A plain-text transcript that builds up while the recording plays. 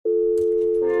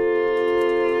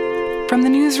From the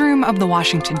newsroom of The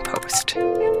Washington Post.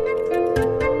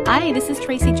 Hi, this is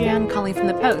Tracy Jan calling from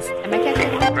The Post. Am I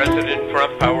catching? President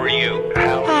Trump, how are you?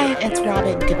 Hi, it's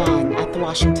Robin Givon at The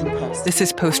Washington Post. This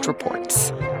is Post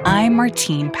Reports. I'm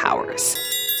Martine Powers.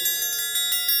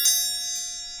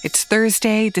 It's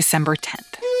Thursday, December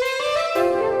 10th.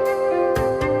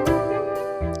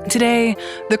 Today,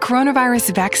 the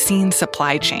coronavirus vaccine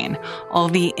supply chain, all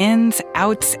the ins,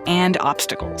 outs, and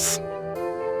obstacles.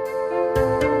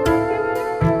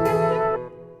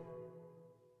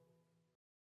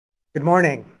 Good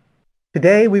morning.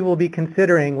 Today we will be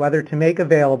considering whether to make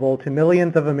available to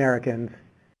millions of Americans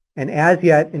an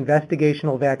as-yet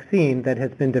investigational vaccine that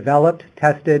has been developed,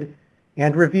 tested,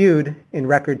 and reviewed in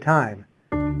record time,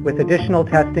 with additional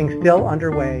testing still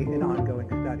underway in ongoing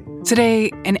studies.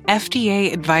 Today, an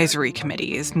FDA advisory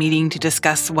committee is meeting to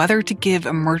discuss whether to give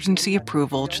emergency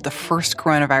approval to the first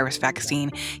coronavirus vaccine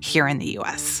here in the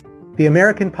U.S. The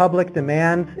American public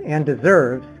demands and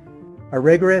deserves a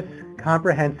rigorous,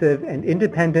 comprehensive, and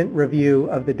independent review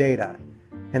of the data.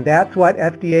 And that's what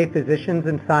FDA physicians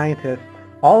and scientists,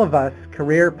 all of us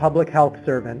career public health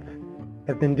servants,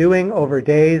 have been doing over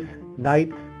days,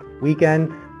 nights,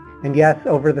 weekends, and yes,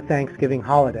 over the Thanksgiving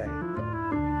holiday.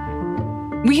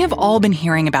 We have all been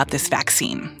hearing about this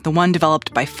vaccine, the one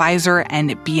developed by Pfizer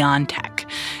and BioNTech.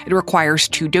 It requires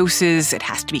 2 doses, it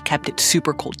has to be kept at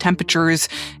super cold temperatures,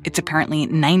 it's apparently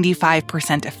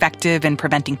 95% effective in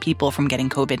preventing people from getting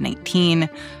COVID-19.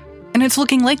 And it's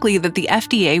looking likely that the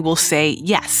FDA will say,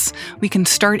 yes, we can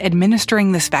start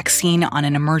administering this vaccine on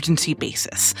an emergency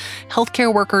basis.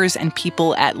 Healthcare workers and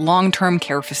people at long-term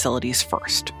care facilities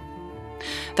first.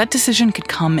 That decision could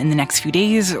come in the next few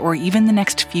days or even the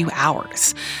next few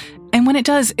hours. And when it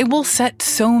does, it will set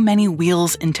so many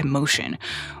wheels into motion.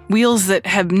 Wheels that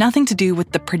have nothing to do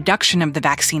with the production of the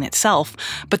vaccine itself,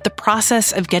 but the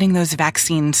process of getting those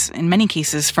vaccines, in many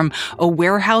cases, from a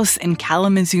warehouse in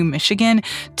Kalamazoo, Michigan,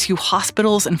 to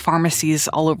hospitals and pharmacies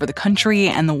all over the country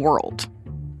and the world.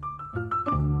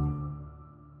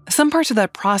 Some parts of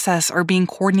that process are being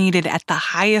coordinated at the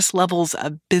highest levels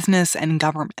of business and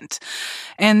government.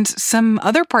 And some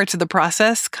other parts of the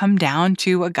process come down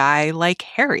to a guy like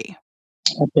Harry.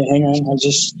 Okay, hang on. I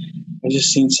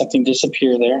just seen something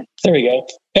disappear there. There we go.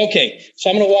 Okay, so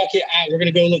I'm going to walk you out. We're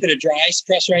going to go look at a dry ice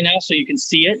press right now so you can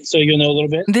see it, so you'll know a little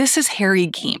bit. This is Harry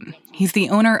Geem. He's the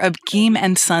owner of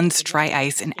Geem & Sons Dry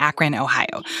Ice in Akron,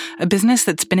 Ohio, a business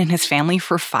that's been in his family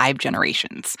for 5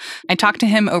 generations. I talked to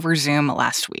him over Zoom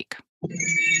last week.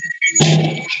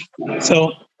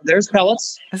 So there's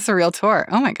pellets. This is a real tour.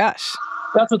 Oh my gosh.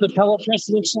 That's what the pellet press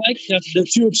looks like. That's the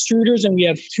 2 extruders, and we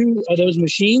have 2 of those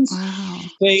machines. Wow.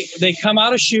 They come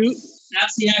out of chute.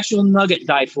 That's the actual nugget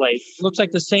die plate. Looks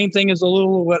like the same thing as a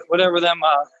little whatever them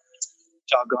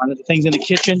doggone it, the things in the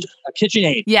kitchen, a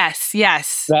KitchenAid. Yes.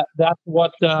 That's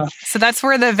what. So that's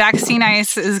where the vaccine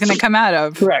ice is going to come out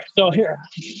of. Correct. So here,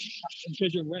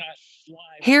 because we're not live.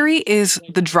 Harry is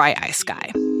the dry ice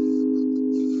guy.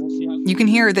 You can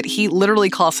hear that he literally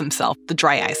calls himself the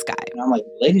dry ice guy. And I'm like,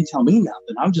 they didn't tell me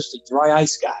nothing. I'm just a dry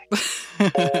ice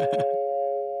guy.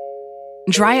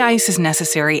 Dry ice is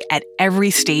necessary at every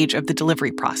stage of the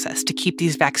delivery process to keep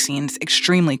these vaccines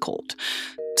extremely cold.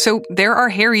 So there are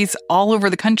Harrys all over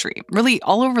the country, really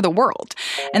all over the world,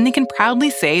 and they can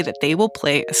proudly say that they will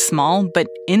play a small but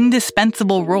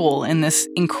indispensable role in this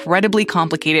incredibly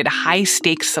complicated,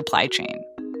 high-stakes supply chain.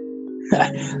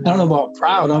 I don't know about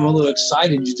proud. I'm a little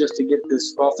excited just to get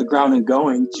this off the ground and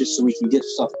going, just so we can get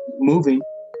stuff moving.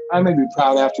 I may be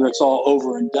proud after it's all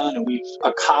over and done and we've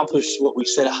accomplished what we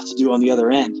set out to do on the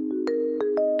other end.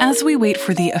 As we wait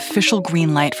for the official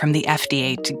green light from the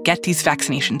FDA to get these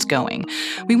vaccinations going,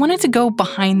 we wanted to go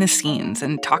behind the scenes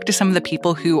and talk to some of the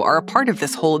people who are a part of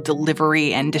this whole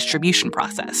delivery and distribution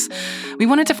process. We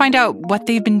wanted to find out what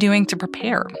they've been doing to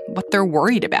prepare, what they're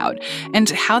worried about, and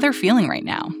how they're feeling right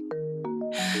now.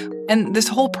 And this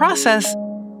whole process,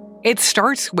 it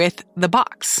starts with the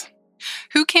box.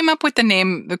 Who came up with the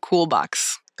name the Cool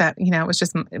Box? That, it was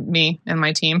just me and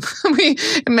my team.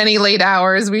 Many late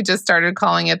hours, we just started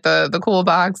calling it the Cool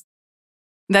Box.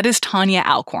 That is Tanya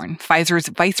Alcorn, Pfizer's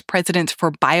Vice President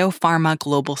for Biopharma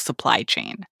Global Supply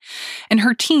Chain. And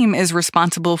her team is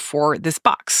responsible for this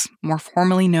box, more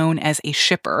formally known as a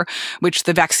shipper, which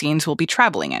the vaccines will be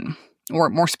traveling in. Or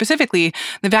more specifically,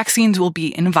 the vaccines will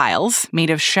be in vials made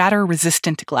of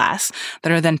shatter-resistant glass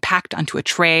that are then packed onto a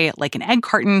tray like an egg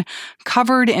carton,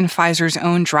 covered in Pfizer's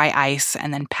own dry ice,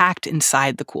 and then packed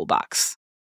inside the Cool Box.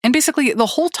 And basically, the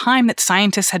whole time that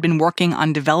scientists had been working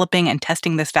on developing and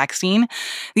testing this vaccine,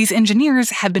 these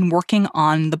engineers have been working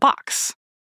on the box.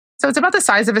 So it's about the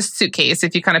size of a suitcase,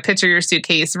 if you kind of picture your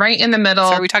suitcase right in the middle.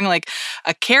 So are we talking like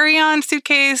a carry-on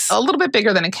suitcase? A little bit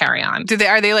bigger than a carry-on.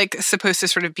 Are they like supposed to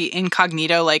sort of be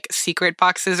incognito, like secret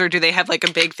boxes, or do they have like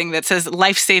a big thing that says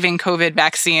life-saving COVID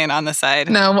vaccine on the side?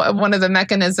 No, one of the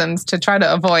mechanisms to try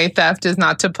to avoid theft is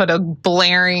not to put a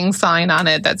blaring sign on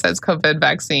it that says COVID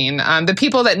vaccine. The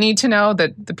people that need to know,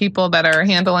 that the people that are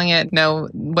handling it know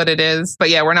what it is.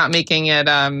 But yeah, we're not making it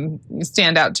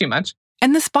stand out too much.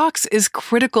 And this box is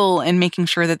critical in making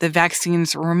sure that the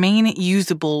vaccines remain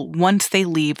usable once they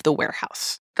leave the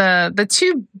warehouse. The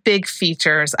two big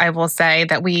features, I will say,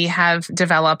 that we have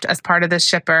developed as part of the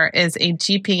shipper is a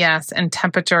GPS and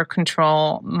temperature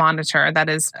control monitor that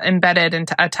is embedded and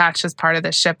attached as part of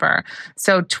the shipper.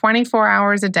 So 24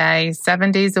 hours a day,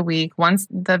 7 days a week, once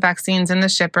the vaccine's in the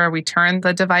shipper, we turn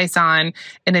the device on,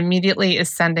 it immediately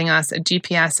is sending us a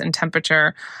GPS and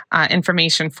temperature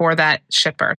information for that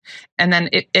shipper. And then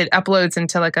it uploads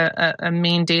into like a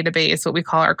main database, what we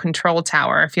call our control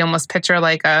tower. If you almost picture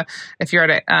like if you're at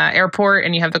an airport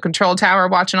and you have the control tower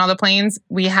watching all the planes,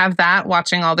 we have that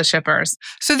watching all the shippers.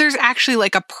 So there's actually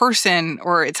like a person,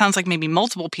 or it sounds like maybe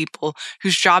multiple people,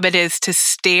 whose job it is to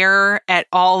stare at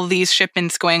all these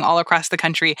shipments going all across the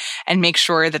country and make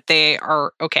sure that they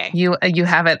are okay. You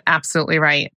have it absolutely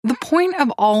right. The point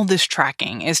of all this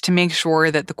tracking is to make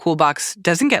sure that the cool box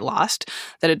doesn't get lost,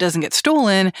 that it doesn't get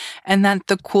stolen, and that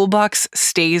the cool box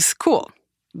stays cool.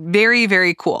 Very,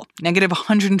 very cool. Negative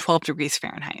 112 degrees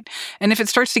Fahrenheit. And if it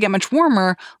starts to get much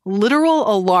warmer, literal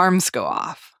alarms go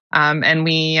off. And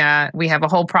we have a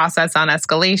whole process on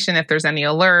escalation. If there's any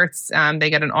alerts, they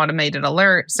get an automated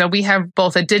alert. So we have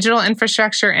both a digital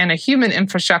infrastructure and a human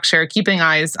infrastructure keeping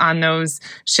eyes on those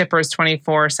shippers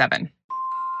 24/7.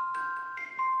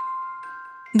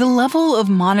 The level of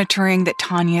monitoring that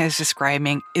Tanya is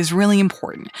describing is really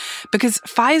important because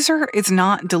Pfizer is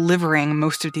not delivering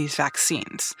most of these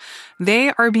vaccines.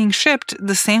 They are being shipped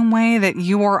the same way that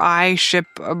you or I ship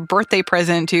a birthday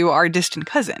present to our distant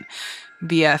cousin,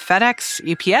 via FedEx,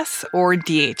 UPS, or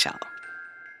DHL.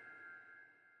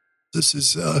 This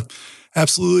is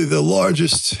absolutely the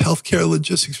largest healthcare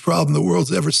logistics problem the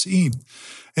world's ever seen.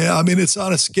 Yeah, I mean, it's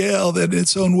on a scale that in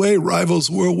its own way rivals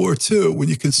World War II when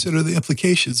you consider the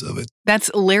implications of it. That's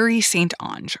Larry St.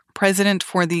 Onge, president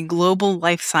for the Global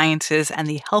Life Sciences and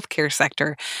the Healthcare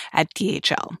sector at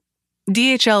DHL.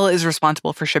 DHL is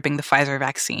responsible for shipping the Pfizer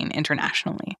vaccine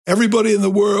internationally. Everybody in the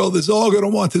world is all going to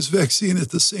want this vaccine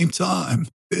at the same time.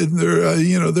 And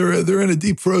they're in a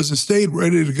deep frozen state,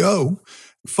 ready to go.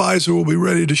 Pfizer will be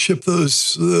ready to ship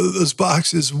those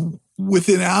boxes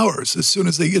within hours as soon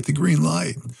as they get the green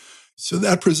light. So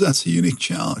that presents a unique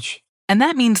challenge. And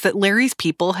that means that Larry's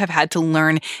people have had to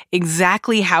learn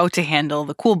exactly how to handle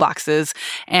the cool boxes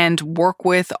and work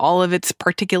with all of its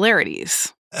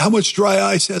particularities. How much dry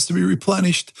ice has to be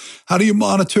replenished? How do you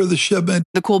monitor the shipment?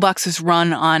 The cool boxes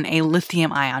run on a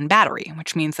lithium-ion battery,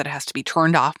 which means that it has to be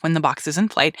turned off when the box is in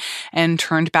flight and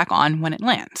turned back on when it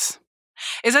lands.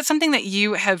 Is that something that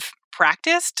you have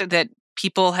practiced, that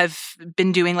people have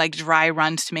been doing like dry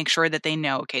runs to make sure that they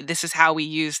know, okay, this is how we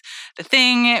use the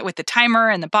thing with the timer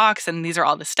and the box, and these are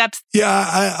all the steps?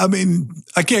 Yeah, I mean,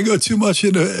 I can't go too much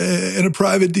into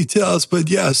private details, but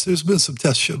yes, there's been some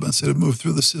test shipments that have moved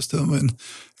through the system, and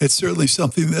it's certainly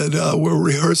something that we're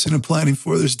rehearsing and planning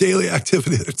for. There's daily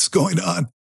activity that's going on.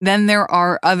 Then there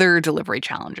are other delivery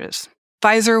challenges.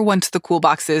 Pfizer wants the cool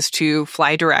boxes to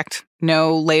fly direct,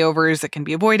 no layovers that can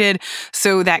be avoided,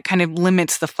 so that kind of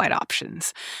limits the flight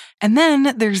options. And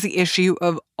then there's the issue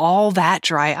of all that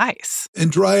dry ice.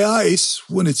 And dry ice,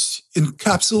 when it's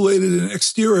encapsulated in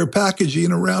exterior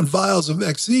packaging around vials of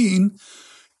vaccine,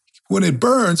 when it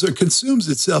burns or consumes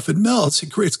itself, it melts,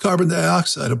 it creates carbon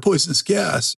dioxide, a poisonous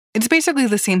gas. It's basically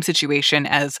the same situation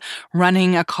as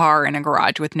running a car in a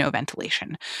garage with no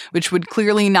ventilation, which would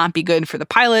clearly not be good for the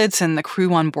pilots and the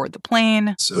crew on board the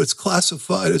plane. So it's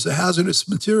classified as a hazardous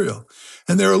material.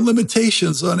 And there are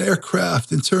limitations on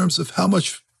aircraft in terms of how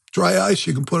much dry ice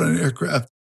you can put on an aircraft.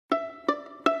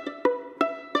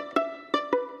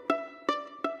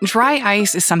 Dry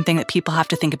ice is something that people have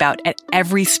to think about at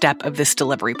every step of this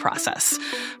delivery process.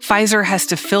 Pfizer has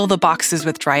to fill the boxes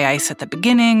with dry ice at the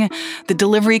beginning. The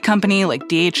delivery company, like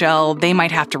DHL, they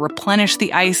might have to replenish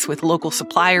the ice with local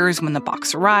suppliers when the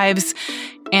box arrives.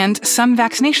 And some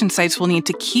vaccination sites will need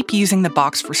to keep using the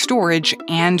box for storage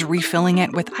and refilling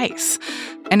it with ice.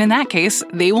 And in that case,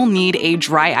 they will need a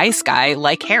dry ice guy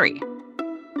like Harry.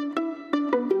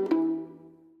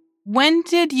 When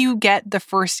did you get the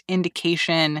first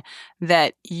indication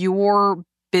that your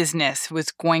business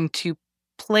was going to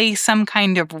play some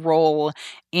kind of role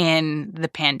in the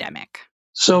pandemic?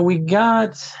 So we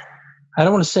got I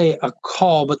don't want to say a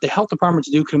call, but the health departments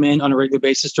do come in on a regular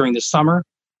basis during the summer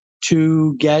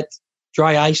to get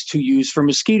dry ice to use for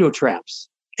mosquito traps.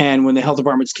 And when the health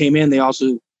departments came in,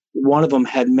 one of them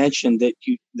had mentioned that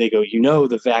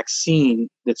the vaccine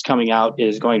that's coming out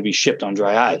is going to be shipped on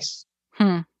dry ice.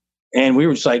 And we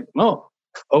were just like, oh,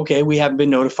 okay, we haven't been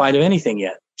notified of anything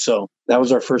yet. So that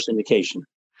was our first indication.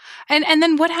 And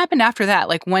then what happened after that?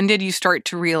 Like, when did you start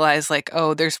to realize, like,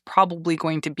 oh, there's probably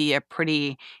going to be a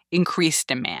pretty increased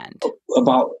demand?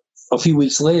 About a few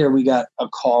weeks later, we got a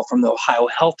call from the Ohio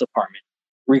Health Department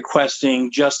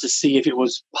requesting just to see if it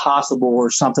was possible or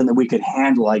something that we could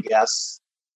handle, I guess.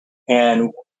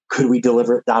 And could we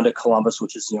deliver it down to Columbus,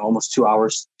 which is almost 2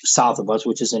 hours south of us,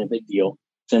 which isn't a big deal.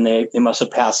 Then they must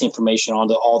have passed the information on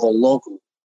to all the local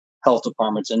health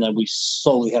departments. And then we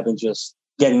slowly have been just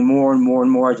getting more and more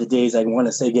and more as the days, I want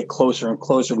to say, get closer and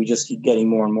closer. We just keep getting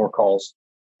more and more calls.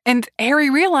 And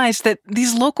Harry realized that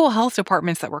these local health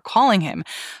departments that were calling him,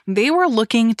 they were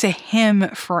looking to him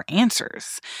for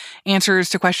answers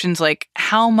to questions like,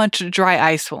 how much dry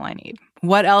ice will I need?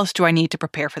 What else do I need to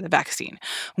prepare for the vaccine?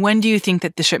 When do you think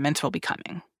that the shipments will be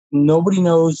coming? Nobody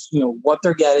knows, what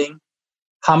they're getting,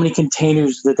 how many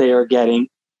containers that they are getting,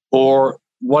 or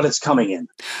what it's coming in.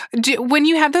 When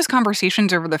you have those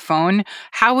conversations over the phone,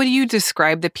 how would you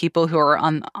describe the people who are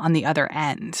on the other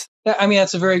end? Yeah, I mean,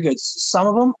 that's a very good. Some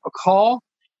of them a call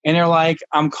and they're like,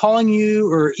 I'm calling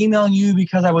you or emailing you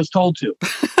because I was told to.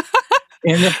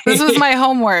 And this was my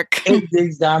homework.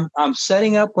 I'm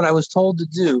setting up what I was told to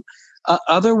do.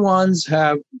 Other ones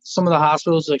have, some of the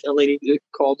hospitals, like a lady that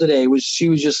called today, she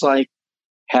was just like,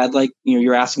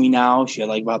 you're asking me now. She had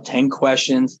like about 10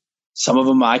 questions. Some of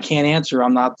them I can't answer.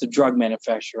 I'm not the drug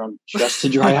manufacturer. I'm just the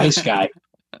dry ice guy.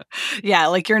 Yeah,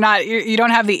 like you don't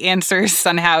have the answers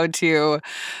on how to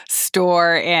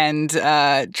store and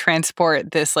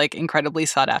transport this like incredibly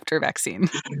sought after vaccine.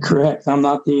 Correct. I'm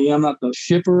not the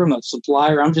shipper. I'm not the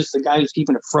supplier. I'm just the guy who's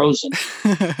keeping it frozen.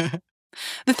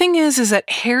 The thing is that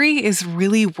Harry is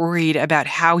really worried about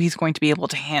how he's going to be able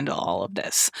to handle all of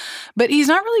this, but he's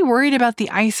not really worried about the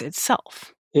ice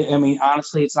itself. I mean,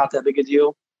 honestly, it's not that big a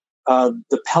deal.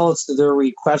 The pellets that they're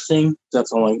requesting,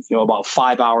 that's only, about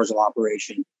 5 hours of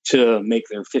operation to make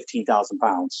their 15,000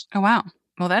 pounds. Oh, wow.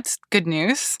 Well, that's good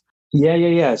news.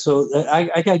 Yeah. So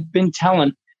I've been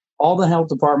telling all the health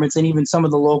departments and even some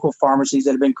of the local pharmacies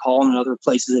that have been calling and other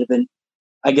places that have been,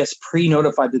 I guess,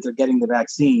 pre-notified that they're getting the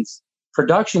vaccines.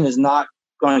 Production is not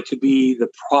going to be the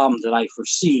problem that I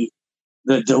foresee.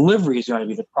 The delivery is going to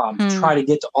be the problem. To try to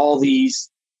get to all these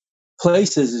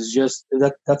places is just,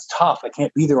 that's tough. I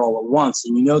can't be there all at once.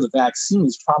 And the vaccine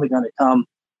is probably going to come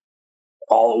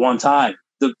all at one time,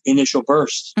 the initial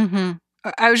burst. Mm-hmm.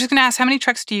 I was just going to ask, how many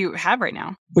trucks do you have right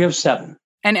now? We have 7.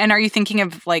 And are you thinking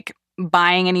of like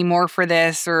buying any more for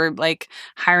this or like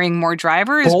hiring more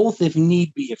drivers? Both if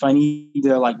need be. If I need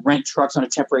to like rent trucks on a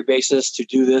temporary basis to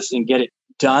do this and get it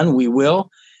done, we will.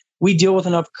 We deal with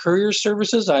enough courier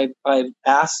services. I've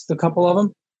asked a couple of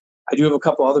them. I do have a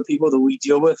couple other people that we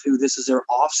deal with who this is their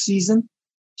off season.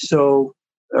 So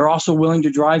they're also willing to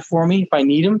drive for me if I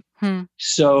need them.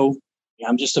 So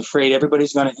I'm just afraid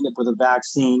everybody's going to end up with a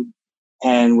vaccine.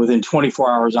 And within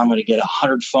 24 hours, I'm going to get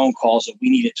 100 phone calls that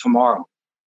we need it tomorrow.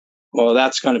 Well,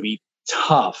 that's going to be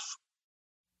tough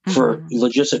for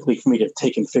logistically for me to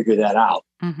take and figure that out.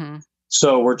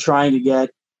 So we're trying to get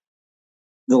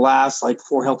the last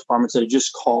 4 health departments that have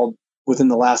just called within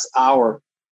the last hour.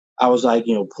 I was like,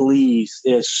 please,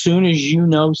 as soon as you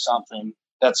know something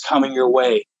that's coming your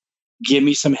way, give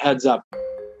me some heads up.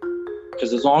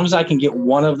 Because as long as I can get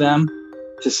one of them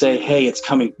to say, hey, it's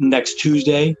coming next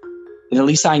Tuesday, and at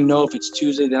least I know if it's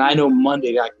Tuesday, then I know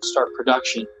Monday I can start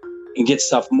production and get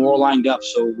stuff more lined up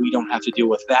so we don't have to deal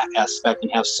with that aspect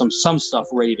and have some stuff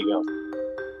ready to go.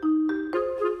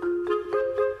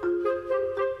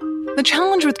 The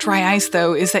challenge with dry ice,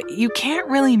 though, is that you can't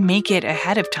really make it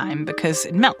ahead of time because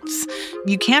it melts.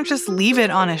 You can't just leave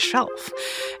it on a shelf.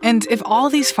 And if all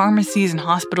these pharmacies and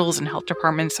hospitals and health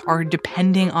departments are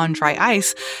depending on dry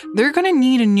ice, they're going to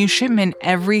need a new shipment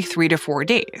every 3 to 4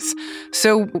 days.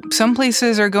 So some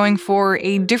places are going for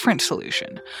a different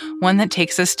solution, one that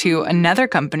takes us to another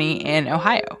company in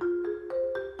Ohio.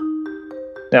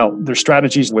 Now, there's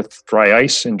strategies with dry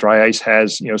ice, and dry ice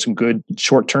has, some good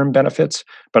short-term benefits.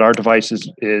 But our device is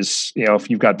if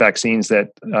you've got vaccines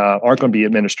that aren't going to be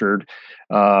administered,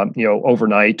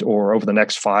 overnight or over the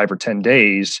next 5 or 10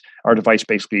 days, our device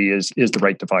basically is the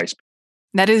right device.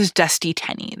 That is Dusty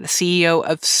Tenney, the CEO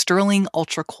of Sterling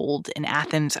Ultra Cold in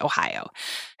Athens, Ohio.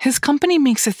 His company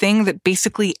makes a thing that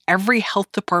basically every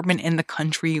health department in the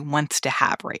country wants to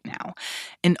have right now,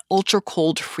 an ultra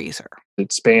cold freezer.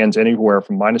 It spans anywhere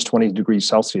from minus 20 degrees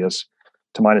Celsius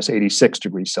to minus 86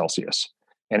 degrees Celsius.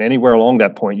 And anywhere along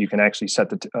that point, you can actually set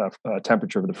the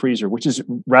temperature of the freezer, which is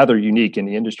rather unique in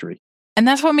the industry. And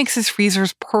that's what makes his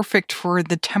freezers perfect for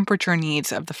the temperature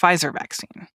needs of the Pfizer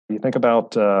vaccine. You think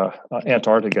about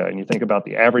Antarctica and you think about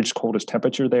the average coldest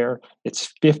temperature there,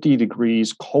 it's 50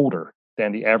 degrees colder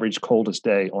than the average coldest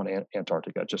day on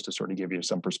Antarctica, just to sort of give you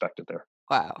some perspective there.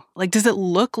 Wow. Like, does it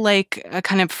look like a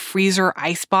kind of freezer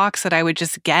ice box that I would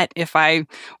just get if I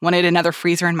wanted another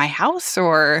freezer in my house,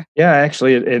 or? Yeah,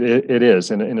 actually, it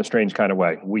is in a strange kind of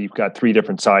way. We've got 3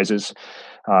 different sizes.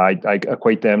 I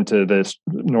equate them to this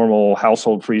normal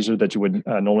household freezer that you would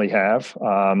normally have.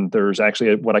 There's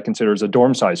actually what I consider as a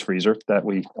dorm size freezer that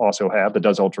we also have that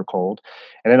does ultra cold.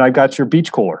 And then I've got your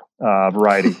beach cooler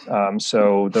variety.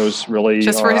 So those really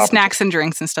just for snacks and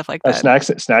drinks and stuff like that.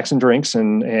 Snacks and drinks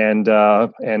and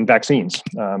vaccines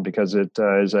because it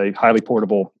is a highly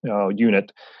portable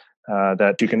unit.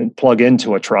 That you can plug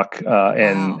into a truck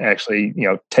and actually,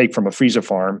 take from a freezer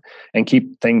farm and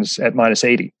keep things at minus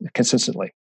 80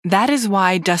 consistently. That is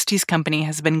why Dusty's company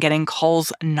has been getting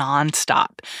calls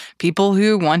nonstop. People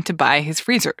who want to buy his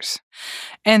freezers.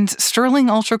 And Sterling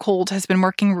Ultra Cold has been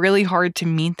working really hard to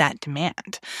meet that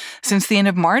demand. Since the end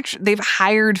of March, they've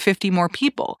hired 50 more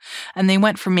people, and they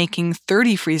went from making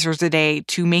 30 freezers a day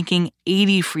to making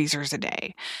 80 freezers a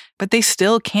day. But they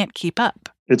still can't keep up.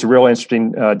 It's a real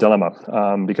interesting dilemma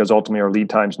because ultimately our lead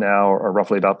times now are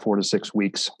roughly about 4 to 6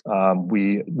 weeks.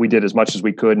 We did as much as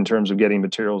we could in terms of getting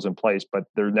materials in place, but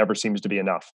there never seems to be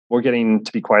enough. We're getting,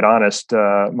 to be quite honest,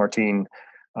 Martine,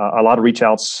 a lot of reach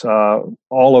outs all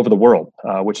over the world,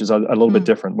 which is a little bit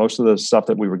different. Most of the stuff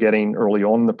that we were getting early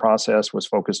on in the process was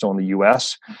focused on the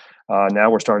U.S. Now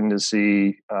we're starting to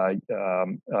see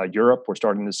Europe. We're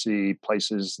starting to see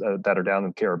places that are down in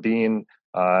the Caribbean.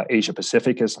 Asia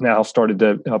Pacific has now started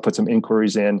to put some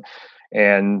inquiries in.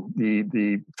 And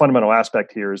the fundamental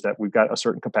aspect here is that we've got a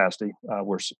certain capacity,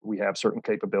 we have certain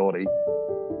capability.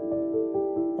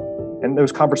 And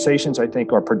those conversations, I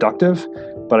think, are productive.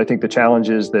 But I think the challenge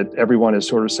is that everyone is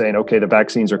sort of saying, okay, the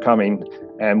vaccines are coming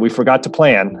and we forgot to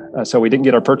plan. So we didn't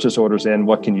get our purchase orders in.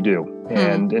 What can you do?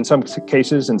 And in some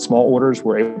cases, in small orders,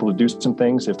 we're able to do some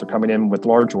things. If they're coming in with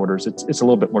large orders, it's a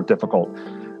little bit more difficult.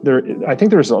 I think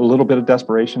there's a little bit of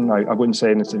desperation. I wouldn't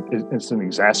say it's an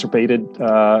exacerbated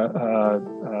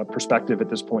perspective at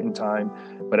this point in time,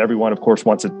 but everyone, of course,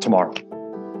 wants it tomorrow.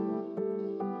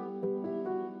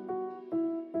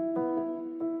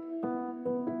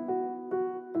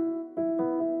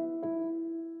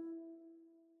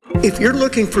 If you're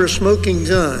looking for a smoking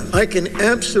gun, I can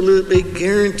absolutely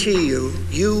guarantee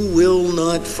you will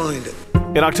not find it.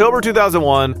 In October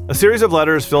 2001, a series of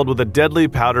letters filled with a deadly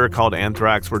powder called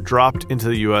anthrax were dropped into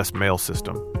the U.S. mail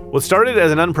system. What started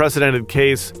as an unprecedented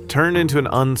case turned into an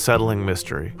unsettling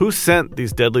mystery. Who sent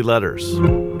these deadly letters?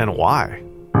 And why?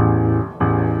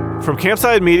 From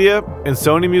Campside Media and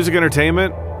Sony Music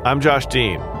Entertainment, I'm Josh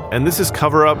Dean, and this is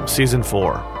Cover Up Season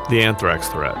 4, The Anthrax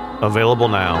Threat. Available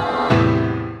now.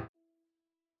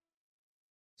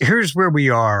 Here's where we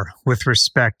are with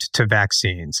respect to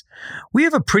vaccines. We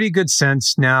have a pretty good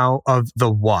sense now of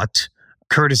the what,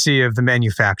 courtesy of the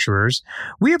manufacturers.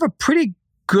 We have a pretty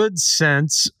good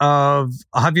sense of,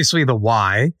 obviously, the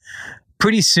why.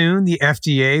 Pretty soon, the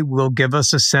FDA will give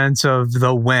us a sense of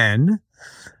the when.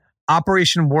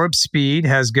 Operation Warp Speed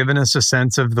has given us a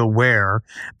sense of the where,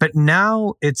 but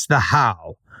now it's the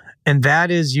how, and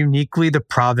that is uniquely the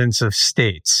province of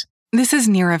states. This is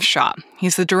Nirav Shah.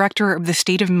 He's the director of the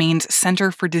state of Maine's Center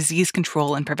for Disease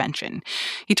Control and Prevention.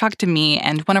 He talked to me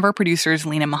and one of our producers,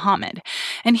 Lena Mohammed,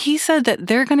 and he said that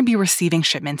they're going to be receiving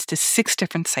shipments to 6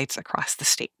 different sites across the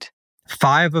state.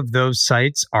 5 of those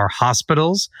sites are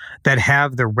hospitals that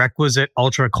have the requisite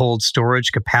ultra-cold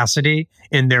storage capacity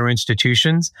in their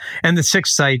institutions, and the 6th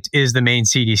site is the Maine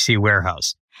CDC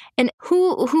warehouse. And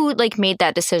who made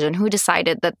that decision? Who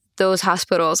decided that those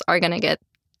hospitals are going to get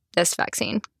this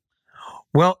vaccine?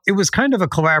 Well, it was kind of a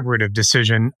collaborative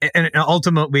decision, and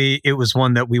ultimately it was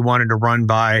one that we wanted to run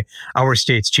by our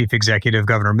state's chief executive,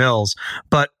 Governor Mills.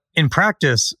 But in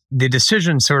practice, the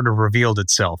decision sort of revealed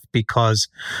itself because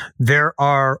there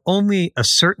are only a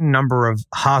certain number of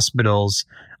hospitals,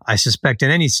 I suspect in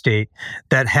any state,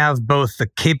 that have both the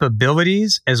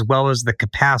capabilities as well as the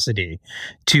capacity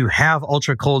to have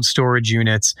ultra-cold storage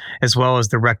units as well as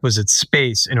the requisite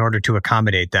space in order to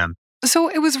accommodate them. So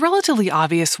it was relatively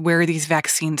obvious where these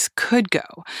vaccines could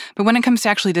go. But when it comes to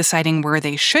actually deciding where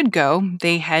they should go,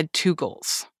 they had two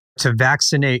goals. To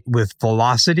vaccinate with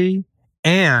velocity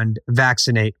and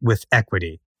vaccinate with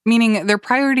equity. Meaning their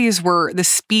priorities were the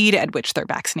speed at which they're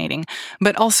vaccinating,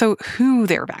 but also who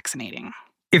they're vaccinating.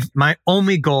 If my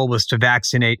only goal was to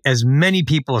vaccinate as many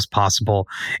people as possible,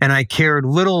 and I cared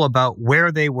little about where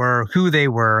they were, who they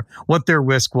were, what their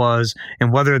risk was,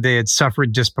 and whether they had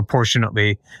suffered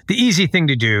disproportionately, the easy thing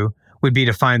to do would be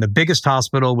to find the biggest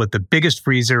hospital with the biggest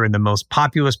freezer in the most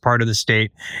populous part of the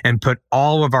state and put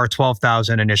all of our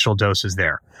 12,000 initial doses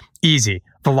there. Easy.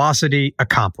 Velocity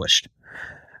accomplished.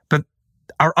 But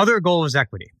our other goal is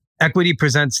equity. Equity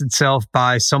presents itself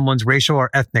by someone's racial or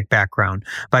ethnic background,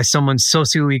 by someone's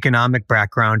socioeconomic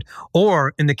background,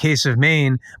 or in the case of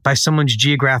Maine, by someone's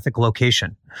geographic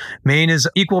location. Maine is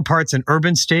equal parts an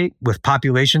urban state with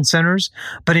population centers,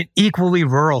 but an equally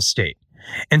rural state.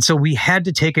 And so we had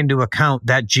to take into account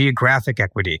that geographic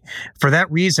equity. For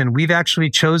that reason, we've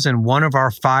actually chosen one of our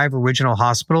 5 original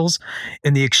hospitals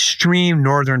in the extreme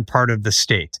northern part of the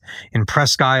state, in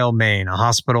Presque Isle, Maine, a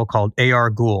hospital called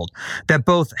A.R. Gould, that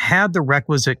both had the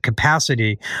requisite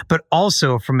capacity, but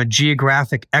also from a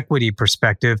geographic equity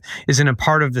perspective, is in a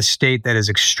part of the state that is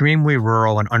extremely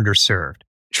rural and underserved.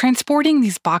 Transporting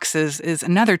these boxes is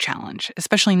another challenge,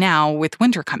 especially now with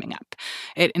winter coming up.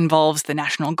 It involves the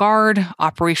National Guard,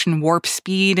 Operation Warp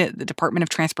Speed, the Department of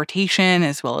Transportation,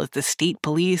 as well as the state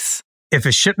police. If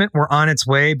a shipment were on its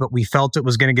way, but we felt it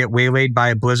was going to get waylaid by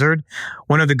a blizzard,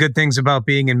 one of the good things about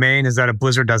being in Maine is that a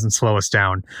blizzard doesn't slow us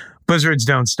down. Blizzards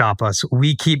don't stop us.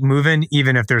 We keep moving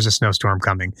even if there's a snowstorm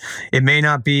coming. It may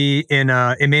not be in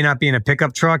a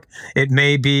pickup truck. It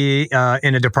may be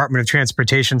in a Department of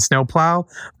Transportation snowplow,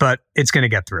 but it's going to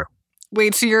get through.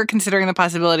 Wait, so you're considering the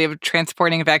possibility of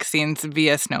transporting vaccines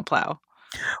via snowplow?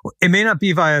 It may not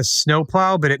be via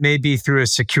snowplow, but it may be through a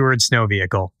secured snow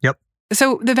vehicle. Yep.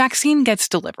 So the vaccine gets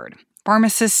delivered.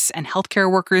 Pharmacists and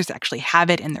healthcare workers actually have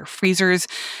it in their freezers,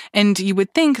 and you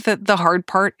would think that the hard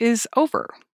part is over.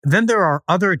 Then there are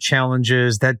other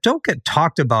challenges that don't get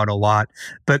talked about a lot,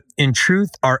 but in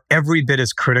truth are every bit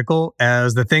as critical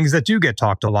as the things that do get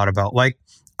talked a lot about, like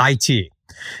IT.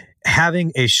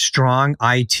 Having a strong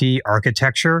IT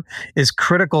architecture is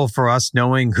critical for us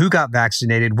knowing who got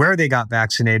vaccinated, where they got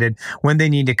vaccinated, when they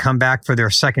need to come back for their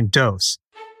second dose.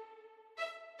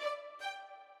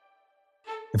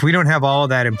 If we don't have all of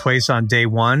that in place on day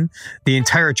one, the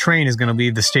entire train is going to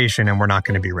leave the station and we're not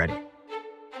going to be ready.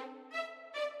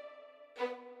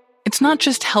 It's not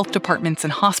just health departments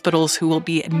and hospitals who will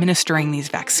be administering these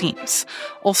vaccines.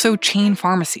 Also chain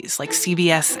pharmacies like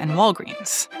CVS and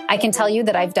Walgreens. I can tell you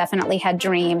that I've definitely had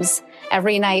dreams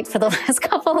every night for the last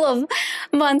couple of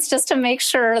months just to make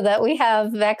sure that we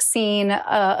have vaccine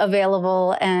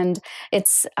available. And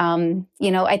it's,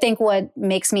 I think what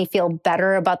makes me feel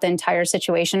better about the entire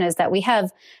situation is that we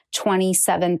have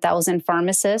 27,000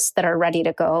 pharmacists that are ready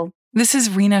to go. This is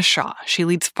Rena Shaw. She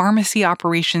leads pharmacy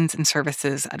operations and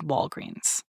services at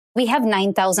Walgreens. We have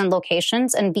 9,000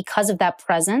 locations, and because of that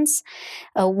presence,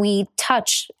 we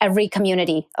touch every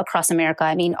community across America.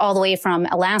 I mean, all the way from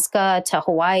Alaska to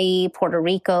Hawaii, Puerto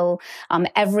Rico.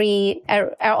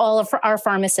 All of our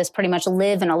pharmacists pretty much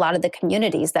live in a lot of the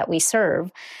communities that we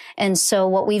serve. And so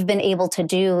what we've been able to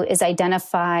do is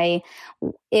identify,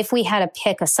 if we had to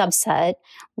pick a subset,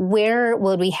 where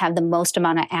would we have the most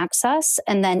amount of access?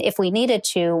 And then if we needed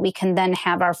to, we can then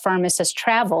have our pharmacists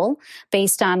travel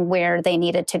based on where they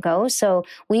needed to go. So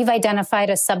we've identified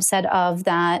a subset of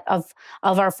that, of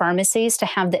our pharmacies to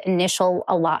have the initial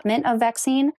allotment of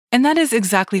vaccine. And that is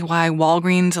exactly why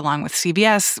Walgreens, along with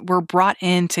CVS, were brought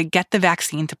in to get the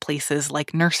vaccine to places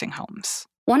like nursing homes.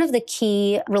 One of the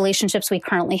key relationships we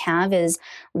currently have is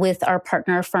with our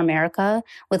partner for America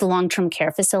with long-term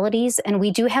care facilities. And we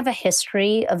do have a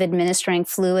history of administering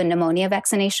flu and pneumonia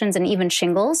vaccinations and even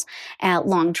shingles at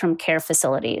long-term care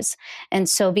facilities. And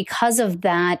so because of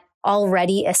that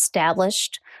already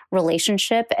established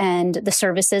relationship and the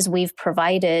services we've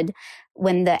provided,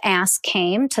 when the ask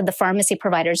came to the pharmacy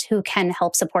providers who can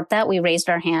help support that, we raised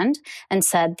our hand and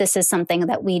said, this is something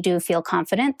that we do feel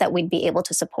confident that we'd be able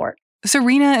to support. So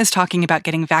Rena is talking about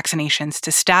getting vaccinations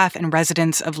to staff and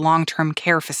residents of long-term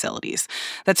care facilities.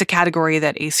 That's a category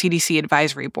that a CDC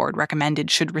advisory board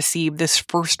recommended should receive this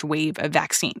first wave of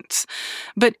vaccines.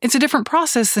 But it's a different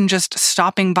process than just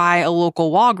stopping by a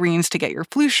local Walgreens to get your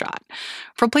flu shot.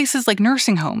 For places like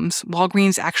nursing homes,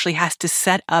 Walgreens actually has to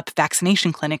set up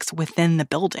vaccination clinics within the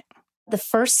building. The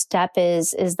first step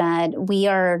is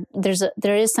that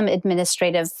there is some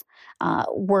administrative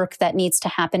work that needs to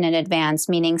happen in advance,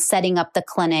 meaning setting up the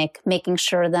clinic, making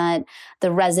sure that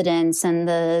the residents and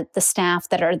the staff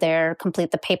that are there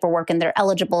complete the paperwork and they're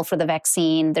eligible for the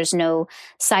vaccine. There's no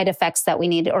side effects that we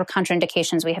need or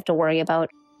contraindications we have to worry about.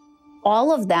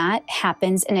 All of that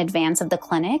happens in advance of the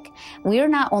clinic. We are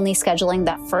not only scheduling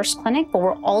that first clinic, but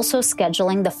we're also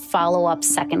scheduling the follow-up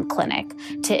second clinic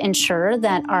to ensure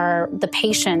that the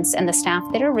patients and the staff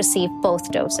there receive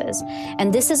both doses.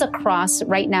 And this is across,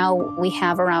 right now, we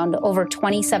have around over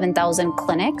 27,000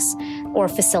 clinics or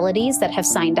facilities that have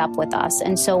signed up with us.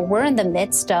 And so we're in the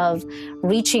midst of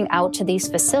reaching out to these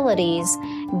facilities,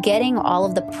 getting all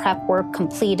of the prep work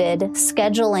completed,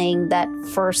 scheduling that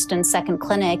first and second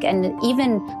clinic, and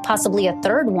even possibly a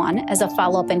third one as a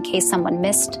follow-up in case someone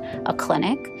missed a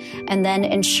clinic, and then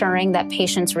ensuring that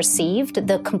patients received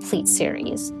the complete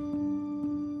series.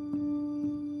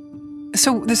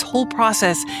 So this whole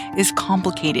process is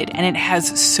complicated and it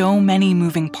has so many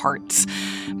moving parts.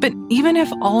 But even if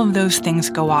all of those things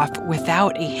go off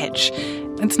without a hitch,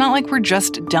 it's not like we're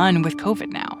just done with COVID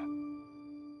now.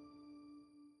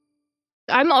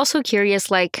 I'm also curious,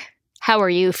 how are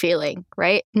you feeling,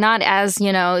 right? Not as,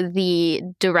 the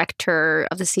director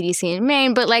of the CDC in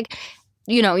Maine, but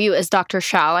you as Dr.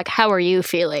 Shah, how are you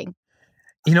feeling?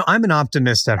 I'm an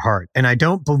optimist at heart, and I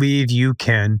don't believe you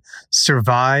can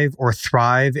survive or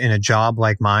thrive in a job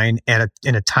like mine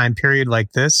in a time period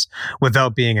like this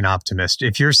without being an optimist.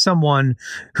 If you're someone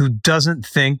who doesn't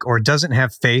think or doesn't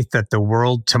have faith that the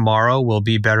world tomorrow will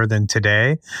be better than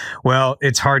today, well,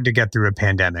 it's hard to get through a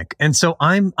pandemic. And so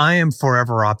I am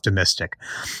forever optimistic.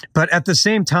 But at the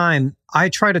same time, I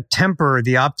try to temper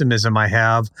the optimism I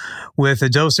have with a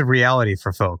dose of reality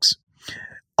for folks.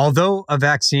 Although a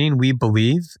vaccine, we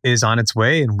believe, is on its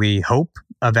way, and we hope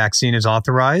a vaccine is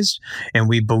authorized, and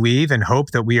we believe and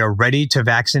hope that we are ready to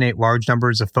vaccinate large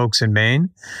numbers of folks in Maine,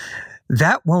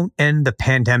 that won't end the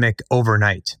pandemic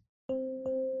overnight.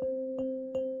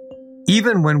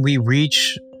 Even when we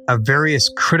reach a various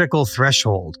critical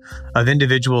threshold of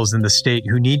individuals in the state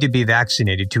who need to be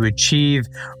vaccinated to achieve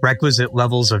requisite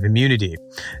levels of immunity,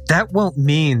 that won't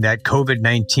mean that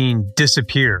COVID-19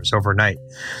 disappears overnight.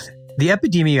 The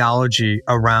epidemiology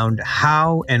around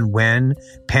how and when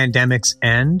pandemics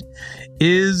end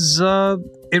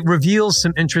it reveals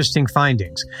some interesting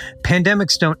findings.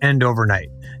 Pandemics don't end overnight.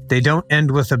 They don't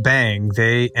end with a bang.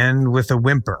 They end with a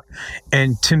whimper.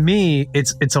 And to me,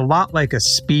 it's a lot like a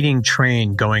speeding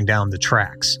train going down the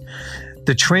tracks.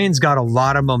 The train's got a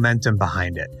lot of momentum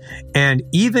behind it. And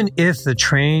even if the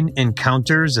train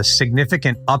encounters a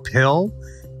significant uphill,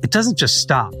 it doesn't just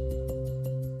stop.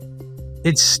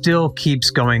 It still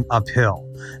keeps going uphill.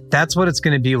 That's what it's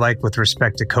going to be like with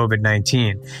respect to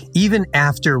COVID-19. Even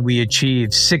after we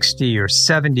achieve 60 or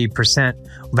 70%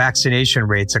 vaccination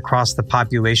rates across the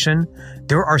population,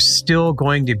 there are still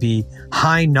going to be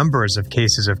high numbers of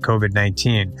cases of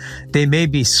COVID-19. They may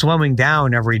be slowing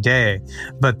down every day,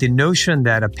 but the notion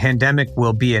that a pandemic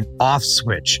will be an off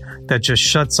switch that just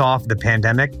shuts off the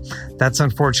pandemic, that's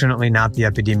unfortunately not the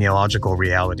epidemiological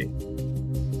reality.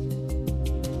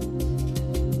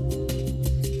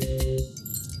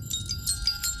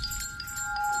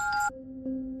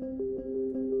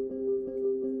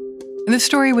 This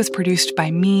story was produced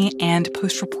by me and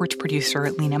Post Reports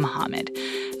producer Lena Mohammed.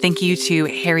 Thank you to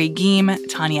Harry Geem,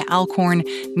 Tanya Alcorn,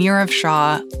 Nirav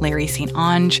Shah, Larry St.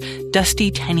 Ange, Dusty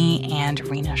Tenney, and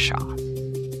Rena Shaw.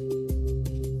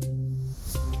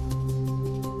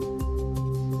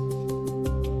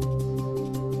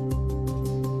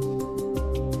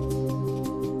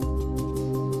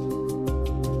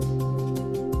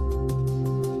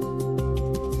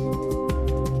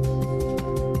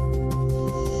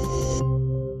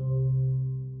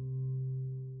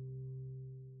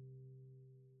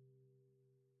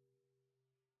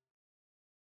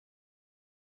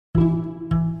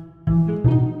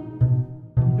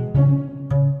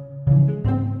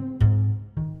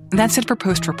 That's it for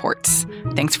Post Reports.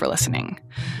 Thanks for listening.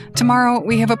 Tomorrow,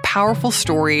 we have a powerful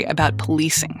story about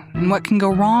policing and what can go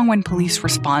wrong when police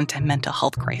respond to mental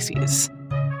health crises.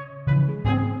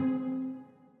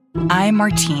 I'm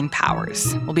Martine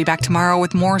Powers. We'll be back tomorrow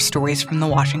with more stories from The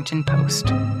Washington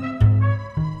Post.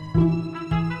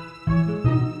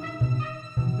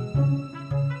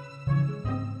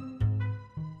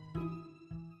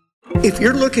 If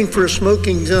you're looking for a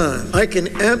smoking gun, I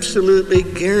can absolutely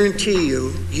guarantee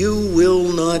you, you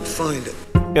will not find it.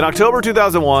 In October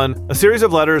 2001, a series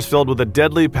of letters filled with a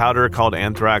deadly powder called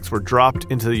anthrax were dropped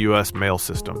into the U.S. mail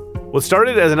system. What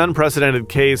started as an unprecedented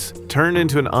case turned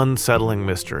into an unsettling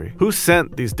mystery. Who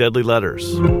sent these deadly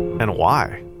letters? And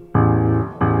why?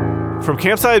 From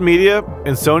Campside Media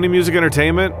and Sony Music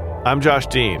Entertainment, I'm Josh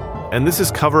Dean, and this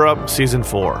is Cover Up Season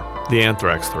 4, The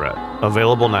Anthrax Threat,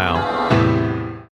 available now.